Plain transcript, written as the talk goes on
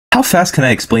How fast can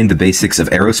I explain the basics of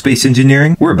aerospace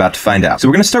engineering? We're about to find out. So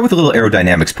we're going to start with a little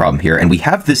aerodynamics problem here, and we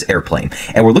have this airplane,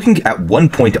 and we're looking at one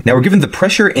point. Now we're given the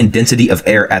pressure and density of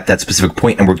air at that specific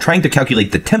point, and we're trying to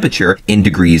calculate the temperature in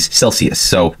degrees Celsius.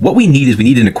 So what we need is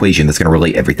an equation that's going to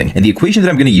relate everything. And the equation that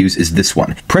I'm going to use is this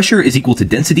one. Pressure is equal to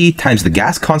density times the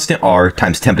gas constant R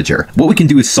times temperature. What we can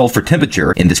do is solve for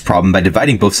temperature in this problem by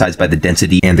dividing both sides by the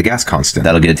density and the gas constant.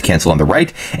 That'll get it to cancel on the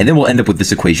right, and then we'll end up with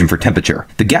this equation for temperature.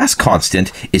 The gas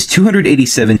constant is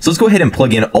 287. So let's go ahead and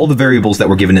plug in all the variables that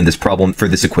were given in this problem for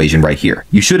this equation right here.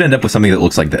 You should end up with something that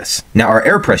looks like this. Now our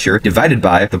air pressure divided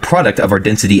by the product of our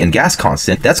density and gas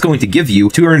constant, that's going to give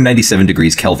you 297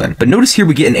 degrees Kelvin. But notice here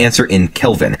we get an answer in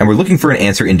Kelvin, and we're looking for an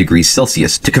answer in degrees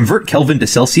Celsius. To convert Kelvin to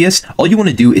Celsius, all you want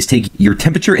to do is take your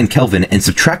temperature in Kelvin and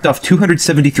subtract off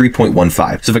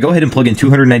 273.15. So if I go ahead and plug in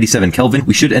 297 Kelvin,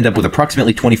 we should end up with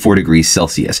approximately 24 degrees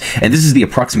Celsius. And this is the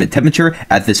approximate temperature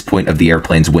at this point of the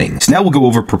airplane's wings. So now we'll go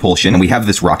over propulsion, and we have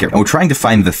this rocket, and we're trying to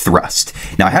find the thrust.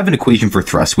 Now I have an equation for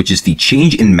thrust, which is the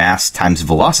change in mass times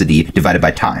velocity divided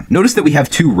by time. Notice that we have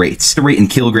two rates, the rate in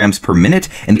kilograms per minute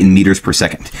and in meters per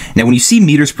second. Now when you see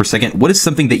meters per second, what is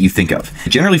something that you think of?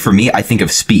 Generally for me, I think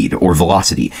of speed or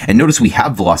velocity. And notice we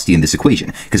have velocity in this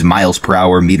equation, because miles per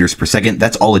hour, meters per second,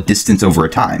 that's all a distance over a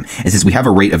time. And since we have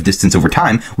a rate of distance over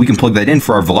time, we can plug that in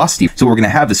for our velocity. So what we're going to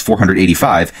have is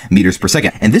 485 meters per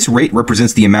second. And this rate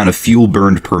represents the amount of fuel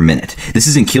burned per minute. This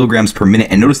is in kilograms per minute,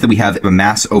 and notice that we have a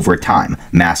mass over time,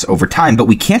 but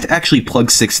we can't actually plug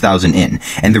 6,000 in.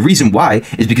 And the reason why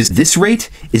is because this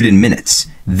rate is in minutes.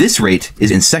 This rate is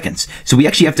in seconds. So we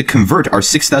actually have to convert our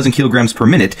 6,000 kilograms per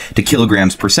minute to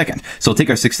kilograms per second. So I'll take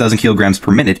our 6,000 kilograms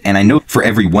per minute, and I know for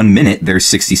every 1 minute, there's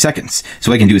 60 seconds.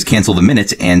 So what I can do is cancel the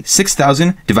minutes, and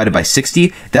 6,000 divided by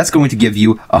 60, that's going to give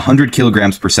you 100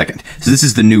 kilograms per second. So this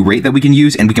is the new rate that we can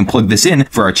use, and we can plug this in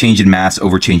for our change in mass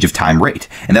over change of time rate.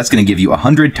 And that's going to give you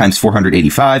 100 times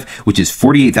 485, which is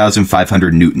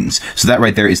 48,500 newtons. So that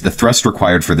right there is the thrust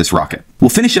required for this rocket. We'll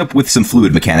finish up with some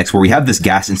fluid mechanics where we have this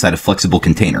gas inside a flexible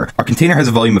container. Our container has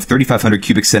a volume of 3,500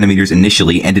 cubic centimeters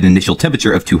initially and an initial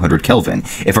temperature of 200 Kelvin.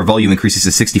 If our volume increases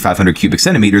to 6,500 cubic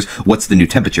centimeters, what's the new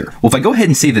temperature? Well, if I go ahead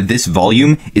and say that this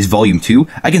volume is volume 2,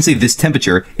 I can say this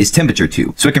temperature is temperature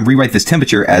 2. So I can rewrite this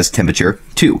temperature as temperature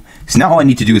 2. So now all I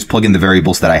need to do is plug in the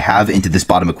variables that I have into this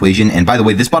bottom equation. And by the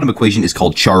way, this bottom equation is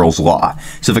called Charles' law.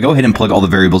 So if I go ahead and plug all the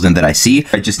variables in that I see,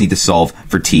 I just need to solve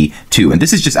for T2. And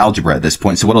this is just algebra at this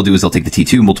point. So what I'll do is I'll take the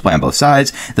T2, multiply on both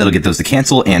sides. That'll get those to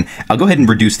cancel. And I'll go ahead and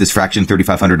reduce this fraction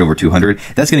 3,500 over 200.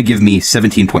 That's going to give me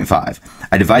 17.5.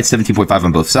 I divide 17.5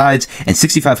 on both sides, and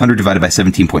 6,500 divided by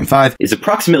 17.5 is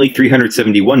approximately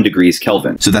 371 degrees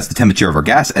Kelvin. So that's the temperature of our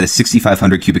gas at a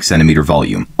 6,500 cubic centimeter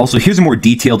volume. Also, here's a more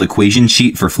detailed equation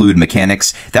sheet for fluid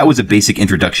mechanics. That was a basic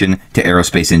introduction to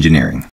aerospace engineering.